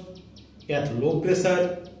cathode at low pressure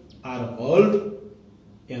are called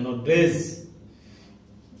anode rays.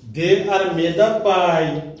 They are made up by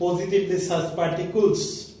positively charged particles.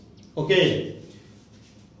 Okay.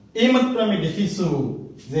 এই মাত্র আমি দেখিছো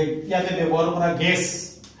যে ইয়াতে ব্যবহার করা gas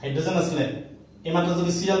hydrogen আছে এই মাত্র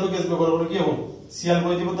যদি Cl গ্যাস ব্যবহার করে কি হবে Cl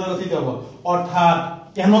পজিটিভ দ্বারা গঠিত হবে অর্থাৎ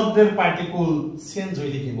অ্যানোডের পার্টিকল চেঞ্জ হৈ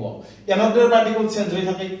থাকিব অ্যানোডের পার্টিকল চেঞ্জ হৈ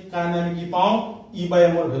থাকে কারণে আমি কি পাও E বাই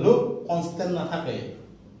m এর ভ্যালু কনস্ট্যান্ট না থাকে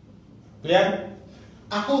ক্লিয়ার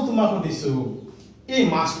আকৌ তোমাক দিছো এই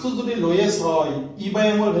মাসটো যদি লোয়েস্ট হয় E বাই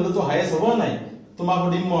m এর ভ্যালু তো হাইয়েস্ট হ'ব নাই তোমাক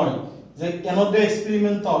দিম মই যে অ্যানোড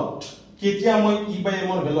এক্সপেরিমেন্টত কেতিয়া মই E বাই m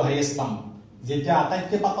এর ভ্যালু হাইয়েস্ট পাম যেতিয়া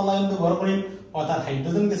আটাইতকৈ পাতলা আয়ন ব্যৱহাৰ কৰিম অৰ্থাৎ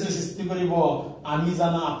হাইড্ৰোজেন গ্যাসেৰ সৃষ্টি কৰিব আমি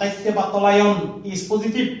জানা আটাইতকৈ পাতলা আয়ন ইজ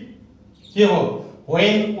পজিটিভ কি হ'ব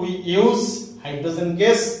when we use hydrogen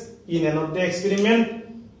gas in anode ray experiment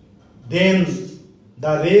then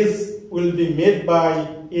the rays will be made by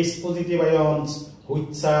H positive ions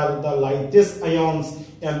which are the lightest ions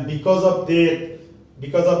and because of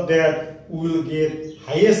that we will get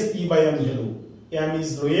highest E by m value m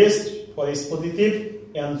is lowest for H positive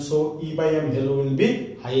and so E by m value will be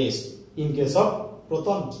highest in case of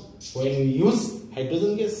proton when we use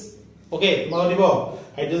hydrogen gas okay মানিব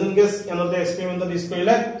hydrogen gas anode experiment use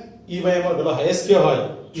কৰিলে E by m এর value highest কি হয়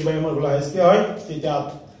E by m এর value highest কি হয় তেতিয়া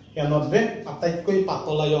anode আটাইতকৈ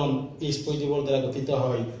পাতলা আয়ন H পজিটিভৰ দ্বাৰা গঠিত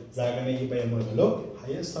হয় যাৰ কাৰণে E by m এর ভ্যালু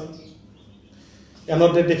হাইয়েস্ট হয়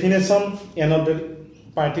anode ডেফিনেশন anode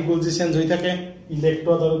পার্টিকল যে চেঞ্জ হৈ থাকে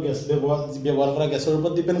ইলেক্ট্রন আৰু গ্যাস ব্যৱহাৰ কৰা গ্যাসৰ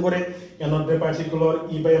ওপৰত ডিপেন্ড কৰে anode পাৰ্টিকলৰ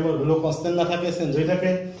E by m এৰ ভ্যালু কনস্ট্যান্ট না থাকে চেঞ্জ হৈ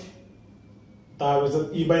থাকে তাৰ পিছত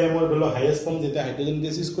E by m এৰ ভ্যালু হাইয়েস্ট পাম যেতিয়া হাইড্ৰোজেন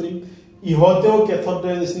গ্যাস ইউজ কৰিম ইহতেও ক্যাথোড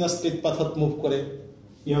ৰে নিচিনা স্ট্ৰেট পাথত মুভ কৰে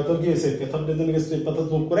ইহতেও কি হৈছে ক্যাথোড ৰে যেনেকৈ স্ট্ৰেট পাথত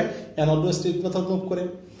মুভ কৰে এনোড স্ট্ৰেট পাথত মুভ কৰে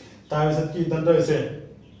তাৰ পিছত কি সিদ্ধান্ত হৈছে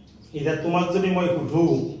এটা তোমাক যদি মই সুধু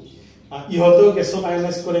ইহতেও গেছক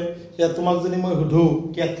আয়নাইজ কৰে এটা তোমাক যদি মই সুধু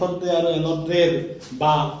ক্যাথোড ৰে আৰু এনোড ৰে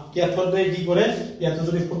বা ক্যাথোড ৰে কি কৰে ইয়াতে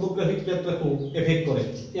যদি ফটোগ্ৰাফিক প্লেট ৰাখো এফেক্ট কৰে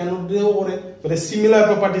এনোড ৰেও কৰে মানে সিমিলাৰ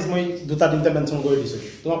প্ৰপাৰ্টিজ মই দুটা তিনটা মেনশন কৰি দিছো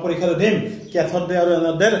তোমাক পৰীক্ষাত দিম ক্যাথোড ৰে আৰু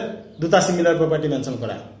এনোড ৰে দুটা সিমিলাৰ প্ৰপাৰ্টি মেনশন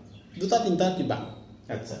কৰা দুটা তিনটা কিবা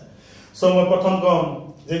আচ্ছা সো মই প্ৰথম কম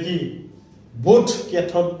যে কি both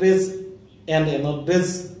cathode rays and anode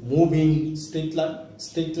rays move in straight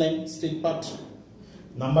path.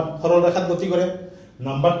 Number 4 rekhat goti kore.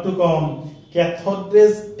 Number 2 kom cathode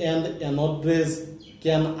rays and anode rays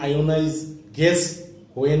can ionize gas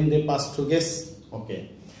when they pass through gas. Okay.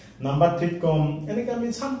 Number 3 kom ene ka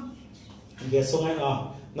mi sam gas hoy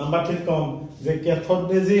number 3 kom je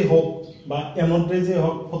cathode rays hok ba anode rays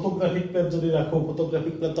hok photographic plate jodi rakho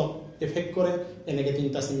photographic plate effect kore eneke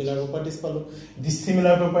tinta similar properties palo. This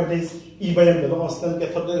similar properties e by m belo constant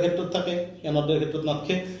cathode rer khetrot thake anode rer khetrot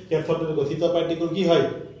nakhe. Cathode rer gothito particle ki hoy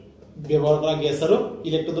ব্যবহার করা gas আর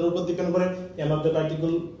ইলেকট্রনের উপর depend করে anode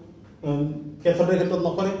particle cathode rer khetrot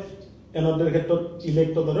নকরে anode rer khetrot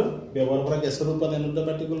electron আর ব্যবহার করা গ্যাসের উপর anode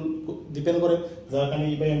particle depend করে যার কারণে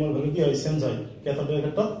e by m এর ভ্যালু কি হয় চেঞ্জ হয় cathode rer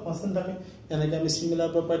khetrot কনস্ট্যান্ট থাকে এনেকে আমি সিমিলার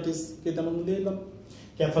প্রপার্টিজ কেটামান দিলাম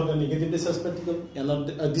cathode negatively charged particle anode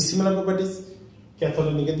dissimilar properties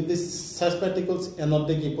cathode negatively charged particles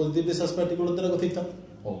anode ki positively charged particle দ্বারা গঠিত.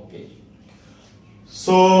 Okay,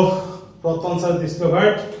 so protons are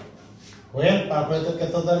discovered when perforated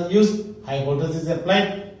cathodes are used, high voltage is applied.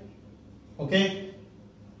 Okay,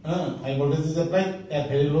 high voltage is applied at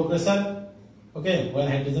very low pressure. Okay, when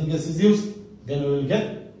hydrogen gas is used, then we will get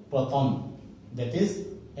proton, that is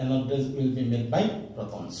anode rays will be made by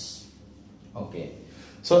protons. Okay,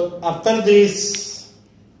 so after this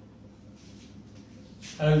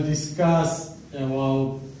I will discuss about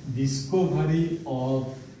discovery of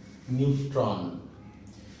neutron.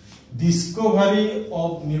 Discovery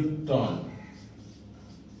of neutron.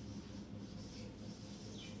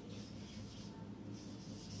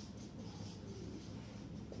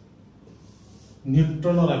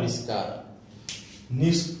 নিউট্রনের আবিষ্কার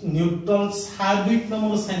Newton সার্বিক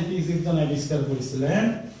নামৰ scientist একজন আবিষ্কার করেছিলেন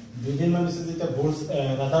দুদিন মান পিছত যেটা বোর্ড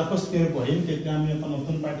রাদারফোর্ড থিওরি পঢ়িম তেতিয়া আমি এটা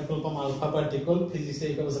নতুন পার্টিকল কম আলফা পার্টিকল ফিজিক্সে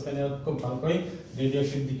এই কথা প্যানেলত খুব ভালকৈ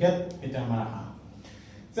রেডিওঅ্যাক্টিভ দিকেত এটা আমাৰ আহা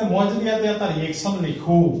যে মই যদি ইয়াতে এটা ৰিএকচন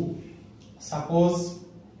লিখো সাপোজ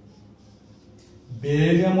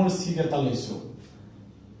বেৰিলিয়ামৰ সিট এটা লৈছো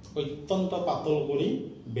অত্যন্ত পাতল কৰি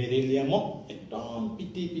বেৰিলিয়ামক একদম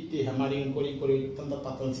পিটি পিটি হ্যামাৰিং কৰি কৰি অত্যন্ত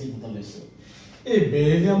পাতল সিট এটা লৈছো এই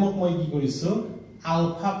বেৰিলিয়ামক মই কি কৰিছো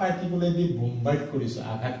আলফা পাৰ্টিকলে দি বোম্বাৰ্ড কৰিছো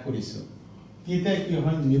আঘাত কৰিছো কিটা কি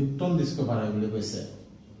হয় নিউট্রন ডিসকভার হয় বুলি কৈছে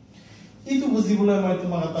ইটো বুজিবলৈ মই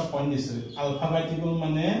তোমাক এটা পইণ্ট দিছো আলফা পার্টিকল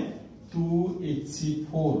মানে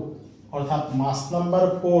 2Hc4 অর্থাৎ মাস number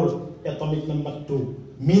 4 atomic number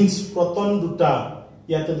 2 means proton দুটা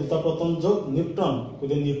ইয়াতে দুটা proton যোগ নিউট্রন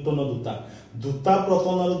কোনে নিউট্ৰনৰ দুটা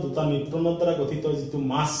proton আৰু দুটা নিউট্ৰনৰ দ্বাৰা গঠিত যেটো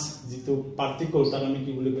মাস যেটো পার্টিকল তাক আমি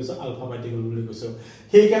কি বুলি কৈছো আলফা পার্টিকল বুলি কৈছো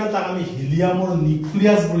সেই কাৰণে তাক আমি হিলিয়ামৰ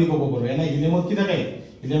নিউক্লিয়াস বুলি ক'ব পাৰো এনে হিলিয়ামত কি থাকে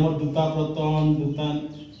হিলিয়ামৰ দুটা proton দুটা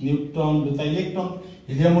নিউট্ৰন দুটা ইলেক্ট্ৰন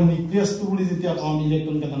হিলিয়ামৰ নিউক্লিয়াসটো বুলি যেতিয়া কম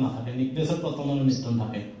ইলেক্ট্ৰন কেটা না থাকে নিউক্লিয়াসত proton আৰু নিউট্ৰন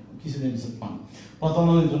থাকে কিছুদিন পিছত পাম proton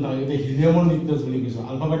আৰু নিউট্ৰন থাকে এটা হিলিয়ামৰ নিউক্লিয়াস বুলি কৈছো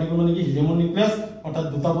আলফা পাৰ্টিকল মানে কি হিলিয়ামৰ নিউক্লিয়াস অৰ্থাৎ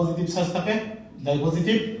দুটা পজিটিভ চাৰ্জ থাকে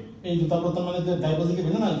ডাইপজিটিভ এই দুটা proton মানে ডাইপজিটিভ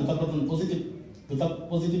হয় না দুটা proton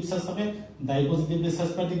positive charge থাকে ডাইপজিটিভলি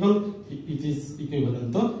charge particle it is equivalent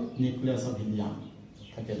to nucleus of helium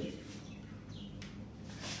থাকে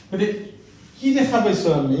মানে কি দেখা পাইছো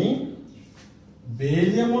আমি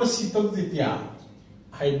বেৰিলিয়ামৰ সিটক যেতিয়া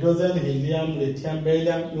hydrogen helium lithium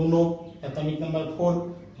beryllium you know atomic number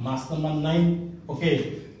 4 mass number 9 okay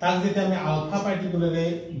তাক যেতিয়া আমি আলফা পাৰ্টিকলৰে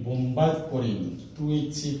বোম্বাৰ্ড কৰিম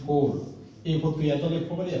 2Hc4 এই ফটো ইয়াতে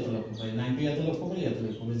লিখব পাৰি ইয়াতে লিখব পাৰি 90 ইয়াতে লিখব পাৰি ইয়াতে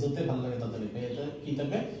লিখব পাৰি যতে ভাল লাগে তাতে লিখে এটা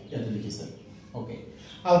কিতাপে ইয়াতে লিখিছে ওকে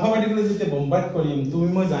আলফা পার্টিকল যেতে বোম্বার্ড কৰিম তুমি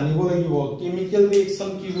মই জানিব লাগিব কেমিক্যাল ৰিঅ্যাকশন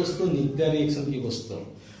কি বস্তু নিউক্লিয়াৰ ৰিঅ্যাকশন কি বস্তু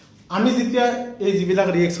আমি যেতিয়া এই যিবিলাক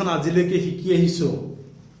ৰিঅ্যাকশন আজিলৈকে শিকি আহিছো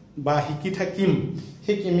বা শিকি থাকিম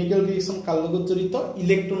সেই কেমিক্যাল ৰিঅ্যাকশন কাল লগত জড়িত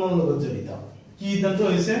ইলেক্ট্ৰনৰ লগত জড়িত কি সিদ্ধান্ত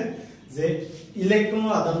হৈছে যে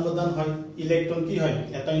ইলেক্ট্ৰনৰ আদান প্ৰদান হয় ইলেক্ট্ৰন কি হয়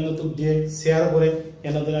এটা অন্যটোক দিয়ে শেয়াৰ কৰে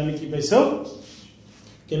এনেদৰে আমি কি পাইছো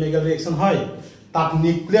কেমিক্যাল ৰিঅ্যাকশন হয় তাত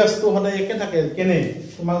নিউক্লিয়াসটো হদায় একে থাকে কেনে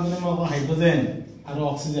তোমাক যদি মই হাইড্রোজেন আৰু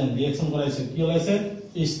অক্সিজেন ৰিঅ্যাকশন কৰাইছো কি ওলাইছে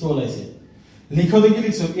H2 ওলাইছে লিখো দেখি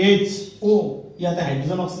লিখছো HO ইয়াতে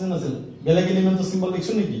হাইড্ৰোজেন অক্সিজেন আছে বেলেগ এলিমেন্টৰ সিম্বল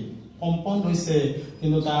লিখছো নেকি কম্পাউন্ড হৈছে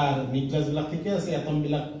কিন্তু তাৰ নিউক্লিয়াস বিলাক ঠিকে আছে এটম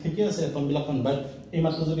বিলাক ঠিকে আছে এটম বিলাক কনভার্ট এই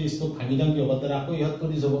মাত্ৰ যদি ইস্টো ভাঙি দাম কি হ'ব তাৰ আকৌ ইহত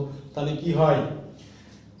কৰি যাব তালে কি হয়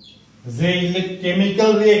যে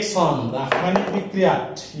কেমিক্যাল ৰিঅ্যাকশন ৰাসায়নিক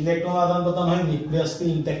বিক্ৰিয়াত ইলেক্ট্ৰন আদান প্ৰদান হয় নিউক্লিয়াসটো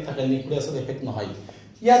ইনটেক্ট থাকে নিউক্লিয়াসৰ এফেক্ট নহয়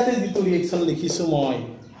ইয়াতে যেটো ৰিঅ্যাকশন লিখিছো মই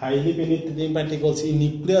হাইলি পেনিট্ৰেটিং পাৰ্টিকলস ই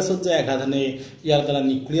নিউক্লিয়াসত যে আঘাত আনে ইয়াৰ দ্বাৰা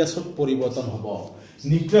নিউক্লিয়াসত পৰিৱৰ্তন হ'ব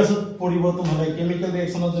নিউক্লিয়াছত পৰিৱৰ্তন হলে কেমিক্যাল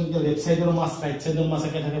ৰিঅ্যাকশনত যদি লেফট সাইডৰ মাছ ৰাইট সাইডৰ মাছ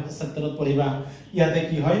একে থাকে ফাৰ্স্ট চেপ্টাৰত পঢ়িবা ইয়াতে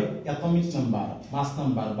কি হয় এটমিক নাম্বাৰ মাছ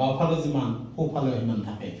নাম্বাৰ বাওফালে যিমান সোফালে ইমান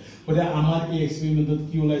থাকে গতিকে আমাৰ এই এক্সপেৰিমেন্টত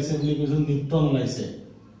কি ওলাইছে বুলি কৈছো নিউট্ৰন ওলাইছে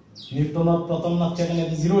নিউট্ৰনৰ প্ৰথম নাটকে কেনে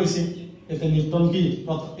 0 হৈছে এতে নিউট্ৰন কি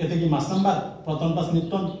এতে কি মাছ নাম্বাৰ প্ৰথম পাস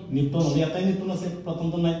নিউট্ৰন হলি এটাই নিউট্ৰন আছে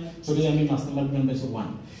প্ৰথমটো নাই গতিকে আমি মাছ নাম্বাৰ কিমান পাইছো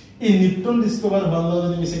 1 এই নিউট্ৰন ডিসকভাৰ হোৱাৰ লগে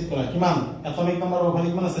লগে চেক কৰা কিমান এটমিক নাম্বাৰ বাওফালে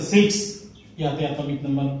কিমান আছে 6 ইয়াতে এটমিক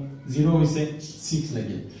নাম্বাৰ 0 হৈছে 6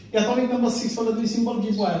 লাগিল এটমিক নাম্বাৰ 6 হলে তুমি সিম্পল কি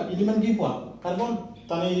পোৱা এলিমেন্ট কি পোৱা কাৰ্বন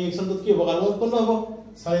তানে ৰিঅ্যাকশনটো কি হ'ব কাৰ্বন উৎপন্ন হ'ব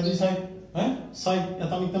 6 2 6 6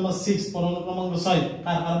 এটমিক নাম্বাৰ 6 পৰমাণু ক্ৰমাংক 6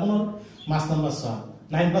 কাৰ্বনৰ মাছ নাম্বাৰ 6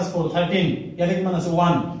 9 plus 4 13 ইয়াতে কিমান আছে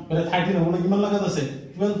 1 বলে 13 হবলৈ কিমান লাগত আছে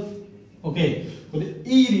কিমান ওকে বলে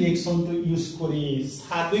এই ৰিঅ্যাকশনটো ইউজ কৰি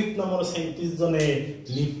সাদুইক নামৰ সাইন্টিস্ট জনে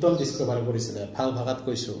নিউট্ৰন ডিসকভাৰ কৰিছিল ভাল ভাষাত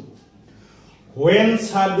কৈছো when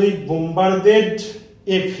Chadwick bombarded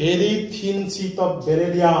a very thin sheet of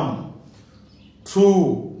beryllium through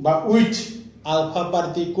but with alpha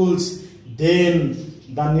particles then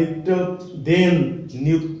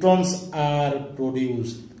neutrons are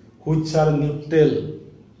produced which are neutral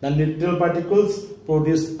the neutral particles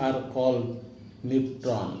produced are called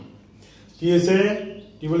neutron কি আছে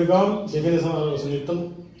কি বলি কম ডেফিনেশন আছে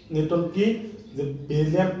নিউট্ৰন কি যে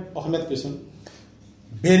বেৰিলিয়াম অসমীয়াত কৈছো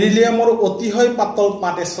বেৰিলিয়ামৰ অতি হয় পাতল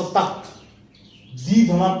পাতে সতাক যি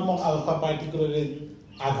ধনাত্মক আলফা পাৰ্টিকুলাৰে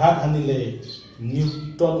আঘাত হানিলে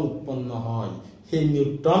নিউট্ৰন উৎপন্ন হয় সেই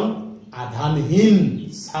নিউট্ৰন আধানহীন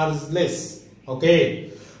চাৰ্জলেস ওকে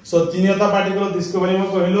সো তিনিটা পাৰ্টিকুলাৰ ডিসকভাৰী মই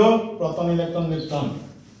কহিলো প্ৰটন ইলেক্ট্ৰন নিউট্ৰন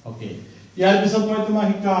ওকে ইয়াৰ পিছত মই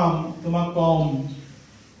তোমাক কম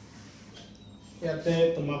ইয়াতে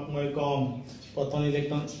তোমাক মই কম প্ৰটন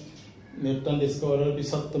ইলেক্ট্ৰন নিউট্ৰন ডিসকভাৰৰ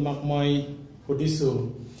পিছত তোমাক মই সুধিছো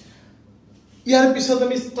ইয়াৰ পিছত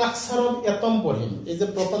আমি স্ট্ৰাকচাৰ অফ এটম পঢ়িম এই যে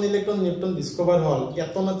প্ৰটন ইলেক্ট্ৰন নিউট্ৰন ডিসকভাৰ হল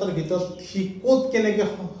এটম এটাৰ ভিতৰত কি কোড কেনেকে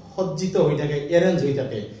সজ্জিত হৈ থাকে এৰেঞ্জ হৈ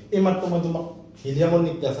থাকে এই মাত্ৰ মই তোমাক হিলিয়ামৰ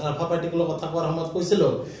নিউক্লিয়াছ আলফা পাৰ্টিকুলাৰ কথা কোৱাৰ সময়ত কৈছিল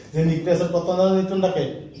যে নিউক্লিয়াছৰ প্ৰটন আৰু নিউট্ৰন থাকে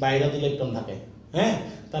বাহিৰত ইলেক্ট্ৰন থাকে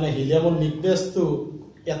তানে হিলিয়ামৰ নিউক্লিয়াছটো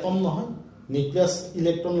এটম নহয় নিউক্লিয়াছ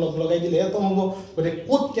ইলেক্ট্ৰন লগাই দিলে এটম হ'ব গতে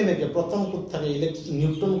কোড কেনেকে প্ৰটন কোড থাকে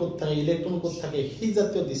নিউট্ৰন কোড থাকে ইলেক্ট্ৰন কোড থাকে সেই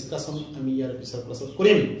জাতীয় ডিসকাশন আমি ইয়াৰ পিছৰ ক্লাছত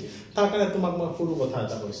কৰিম তাৰ কাৰণে তোমাক মই সৰু কথা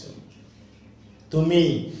এটা কৈছো তুমি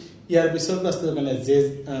ইয়াৰ পিছৰ ক্লাছৰ কাৰণে যে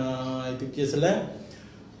এটো কি আছিল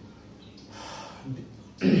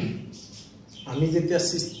আমি যেতিয়া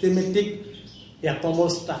সিস্টেমেটিক এটমৰ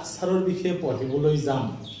স্ট্ৰাকচাৰৰ বিষয়ে পঢ়িবলৈ যাম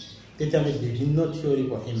তেতিয়া আমি বিভিন্ন থিওৰি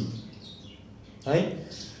পঢ়িম হয়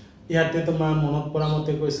ইয়াতে তোমাৰ মনত পৰা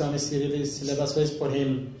মতে কৈছো আমি সিলেবাস ওয়াইজ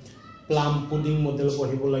পঢ়িম প্লাম পুডিং মডেল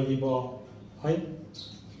পঢ়িব লাগিব হয়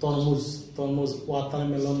তৰমুজ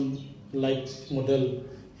ওয়াটাৰমেলন লাইক মডেল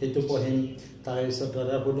হেতু পঢ়িম তাৰ পিছত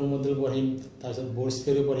ৰাডাৰফোৰ্ডৰ মডেল পঢ়িম তাৰ পিছত বোৰছ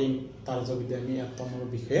থিওৰি পঢ়িম তাৰ যোগেদি আমি এটমৰ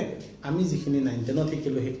বিষয়ে আমি যিখিনি 9ত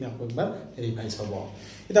শিকিলো সেইখিনি আকৌ একবাৰ ৰিভাইজ হ'ব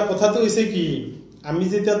এটা কথাটো হৈছে কি আমি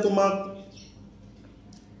যেতিয়া তোমাক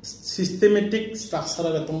সিস্টেমেটিক স্ট্ৰাকচাৰ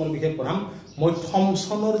অফ এটমৰ বিষয়ে পঢ়াম মই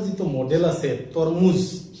থমসনৰ যিটো মডেল আছে তৰমুজ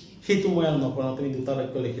সেইটো মই আৰু নপঢ়াও তুমি দুটা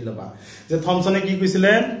বাক্য লিখি লবা যে থমসনে কি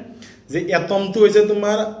কৈছিলে যে এটমটো হৈছে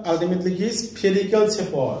তোমাৰ আলটিমেটলি কি স্ফেৰিকেল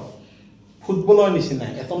শেপৰ ফুটবলৰ নিচিনা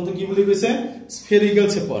এটমটো কি বুলি কৈছে স্ফেৰিকেল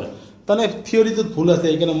শেপৰ তানে থিওৰিটো ভুল আছে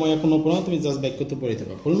এইকাৰণে মই একো নপঢ়াও তুমি জাস্ট বাক্যটো পঢ়ি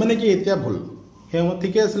থাকা ভুল মানে কি এতিয়া ভুল হেমত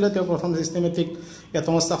ঠিকে আছিল তেওঁ প্ৰথম সিস্টেমেটিক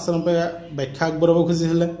এটমৰ স্ট্ৰাকচাৰৰ পৰা ব্যাখ্যা আগবঢ়াব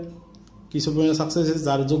খুজিছিল কিছু পৰিমাণে সাকসেস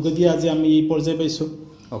যাৰ যোগেদি আজি আমি এই পৰ্যায় পাইছো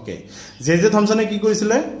ওকে যে থমসনে কি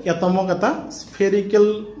কৰিছিল এটমক এটা স্ফেৰিকেল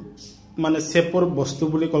মানে শেপৰ বস্তু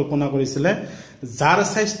বুলি কল্পনা কৰিছিল যাৰ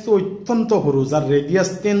সাইজটো অত্যন্ত সৰু যাৰ ৰেডিয়াস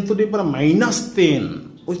 10 টু দি পাৱাৰ -10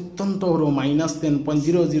 অত্যন্ত সৰু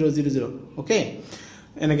 -10.0000 ওকে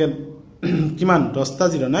এনেকে কিমান 10টা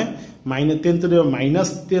 0 নাই -10 টু দি পাৱাৰ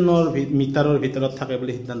 -10 মিটাৰৰ ভিতৰত থাকে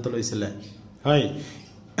বুলি সিদ্ধান্ত লৈছিল হয়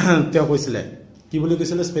তেওঁ কৈছিল কি বুলি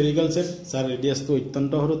কৈছিল স্ফেৰিকেল শেপ যাৰ ৰেডিয়াসটো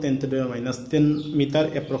অত্যন্ত সৰু 10 to the power -10 metre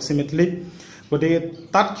approximately গতিকে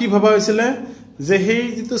তাত কি ভাবা হৈছিল যে সেই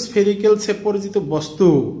যেটো স্ফেৰিকেল শেপৰ যেটো বস্তু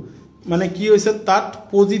মানে কি হৈছে তাত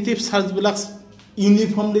পজিটিভ চাৰ্জ বিলাক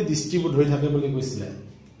ইউনিফৰ্মলি ডিস্ট্ৰিবিউট হৈ থাকে বুলি কৈছিল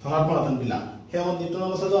ধনাত্মক আধান বিলাক হেমত নিউটনৰ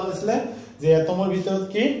কথাটো আনিছিল যে এটমৰ ভিতৰত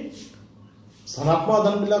কি ধনাত্মক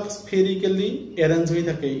আধান বিলাক স্ফেৰিকেলি এৰেঞ্জ হৈ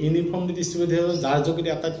থাকে ইউনিফৰ্মলি ডিস্ট্ৰিবিউট হৈ যাৰ যোগেদি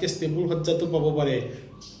আটাইতকৈ ষ্টেবল সজ্জাটো পাব পাৰে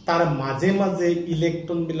তাৰ মাজে মাজে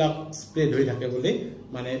ইলেক্ট্ৰন বিলাক স্প্ৰেড হৈ থাকে বুলি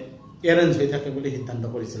মানে এৰেঞ্জ হৈ থাকে বুলি সিদ্ধান্ত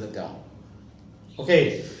কৰিছিল তেওঁ ওকে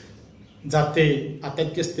যাতে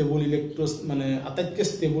আটাইতকৈ ষ্টেবল ইলেক্ট্ৰন মানে আটাইতকৈ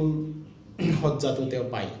ষ্টেবল সজ্জাটো তেওঁ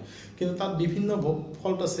পায় কিন্তু তাত বিভিন্ন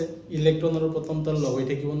ফল্ট আছে ইলেক্ট্ৰন আৰু প্ৰটন তাৰ লগ হৈ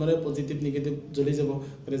থাকিব নোৱাৰে পজিটিভ নেগেটিভ জ্বলি যাব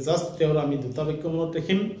গতিকে জাস্ট তেওঁৰ আমি দুটা বাক্য মনত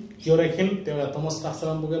ৰাখিম কিয় ৰাখিম তেওঁ এটম ষ্ট্ৰাকচাৰ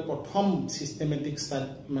সম্পৰ্কে প্ৰথম সিস্টেমেটিক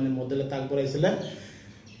মানে মডেল এটা আগবঢ়াইছিলে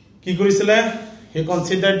কি কৰিছিলে হি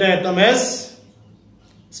কনসিডাৰ্ড the atom as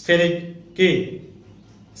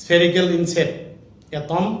spherical in shape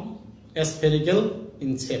atom as spherical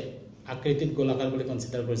in shape আকৃতিত গোলাকাৰ বুলি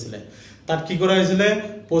কনসিডাৰ কৰিছিলে তাত কি কৰা হৈছিলে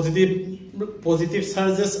positive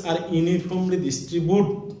charges are uniformly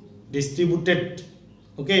distributed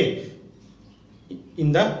okay in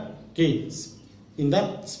the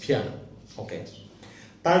sphere okay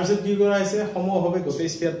তাৰ পিছত কি কৰা হৈছে সমভাৱে গোটেই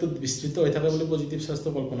স্ফিয়াৰটো বিস্তৃত হৈ থাকে বুলি পজিটিভ চাৰ্জটো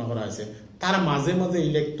কল্পনা কৰা হৈছে তাৰ মাজে মাজে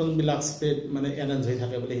ইলেক্ট্ৰন বিলাক স্প্ৰেড মানে এৰেঞ্জ হৈ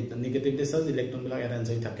থাকে বুলি নেগেটিভ চাৰ্জ ইলেক্ট্ৰন বিলাক এৰেঞ্জ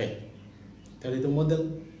হৈ থাকে তাৰ এইটো মডেল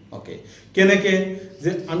ওকে কেনেকে যে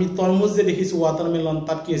আমি তৰমুজ যে দেখিছো ওয়াটাৰমেলন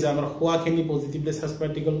তাত কি আছে আমাৰ খোৱাখিনি positively charge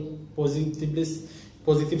particle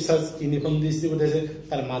positive charge uniform distribute হৈছে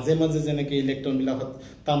তাৰ মাজে মাজে যেনেকে ইলেক্ট্ৰন বিলাকত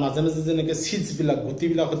তাৰ মাজে মাজে যেনেকে সিডস বিলাক গতি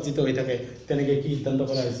বিলাক সজ্জিত হৈ থাকে তেনেকে কি সিদ্ধান্ত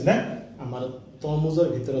কৰা হৈছে না আমাৰ তৰমুজৰ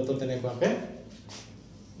ভিতৰতো তেনেকুৱাকে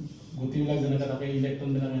গতিবিলাক যেনেকৈ থাকে ইলেক্ট্ৰন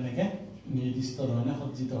বিলাক এনেকে নিৰ্দিষ্ট ধৰণে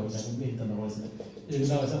সজ্জিত হৈ থাকে বুলি সিদ্ধান্ত কৰিছিলে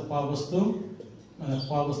এইবিলাক হৈছে খোৱা বস্তু মানে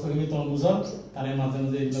খোৱা বস্তুখিনি তৰমুজৰ তাৰে মাজে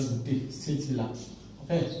মাজে এইবিলাক গুটি সিডস বিলাক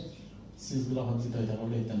ওকে সিডস বিলাক সজ্জিত হৈ থাকে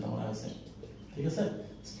বুলি সিদ্ধান্ত কৰা হৈছে ঠিক আছে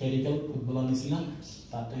স্ফেৰিকেল ফুটবলৰ নিচিনা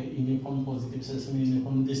তাতে uniform positive charge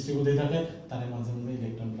uniform distribute হৈ থাকে তাৰে মাজে মাজে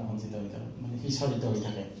ইলেক্ট্ৰন বিলাক সজ্জিত হৈ থাকে মানে হিচৰিত হৈ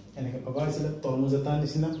থাকে এনেকৈ ক'ব হৈছিলে তৰমুজ এটা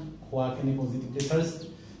নিচিনা খোৱাখিনি পজিটিভ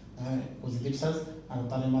চাৰ্জ আৰু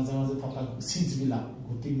তাৰে মাজে মাজে থকা সিডস বিলাক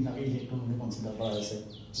গুটি বিলাক ইলেক্ট্ৰন বুলি কনসিডাৰ কৰা হৈছে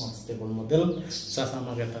নট ষ্টেবল মডেল জাস্ট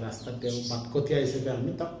আমাক এটা ৰাস্তাত দেও বাটকটীয়া হিচাপে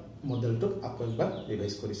আমি তাক মডেলটো আকৌ একবাৰ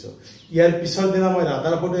ৰিভাইজ কৰিছো ইয়াৰ পিছৰ দিনা মই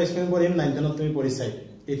ৰাদাৰফোৰ্ড এক্সপেৰিমেন্ট কৰিম 9th তুমি পঢ়িছাই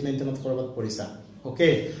 8-9th কৰবাত পঢ়িছা ওকে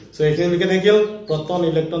সো এইখিনি লিখে থাকিল প্ৰটন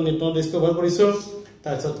ইলেক্ট্ৰন নিউট্ৰন ডিস্কভাৰ কৰিছো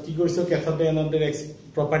তাৰপিছত কি কৰিছো ক্যাথোড ৰে এনোড ৰে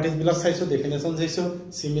প্ৰপাৰ্টিজ বিলাক চাইছো ডেফিনেশন চাইছো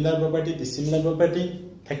সিমিলাৰ প্ৰপাৰ্টি ডিসিমিলাৰ প্ৰপাৰ্টি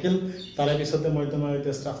থাকিল তাৰে পিছতে মই তোমাৰ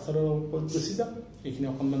এটা ষ্ট্ৰাকচাৰৰ ওপৰত গুচি যাম এইখিনি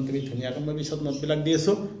অকণমান তুমি ধুনীয়াকৈ মই পিছত নোটবিলাক দি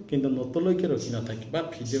আছো কিন্তু নোটলৈকে ৰখি নাথাকিবা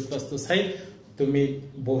ভিডিঅ' ক্লাছটো চাই তুমি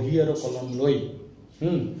বহি আৰু কলম লৈ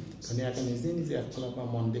ধুনীয়াকৈ নিজে নিজে একফালৰ পৰা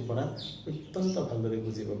মন দি পঢ়া অত্যন্ত ভালদৰে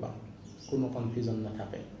বুজি পাবা কোনো কনফিউজন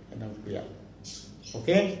নাথাকে একদম ক্লিয়াৰ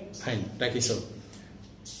ওকে ফাইন ৰাখিছো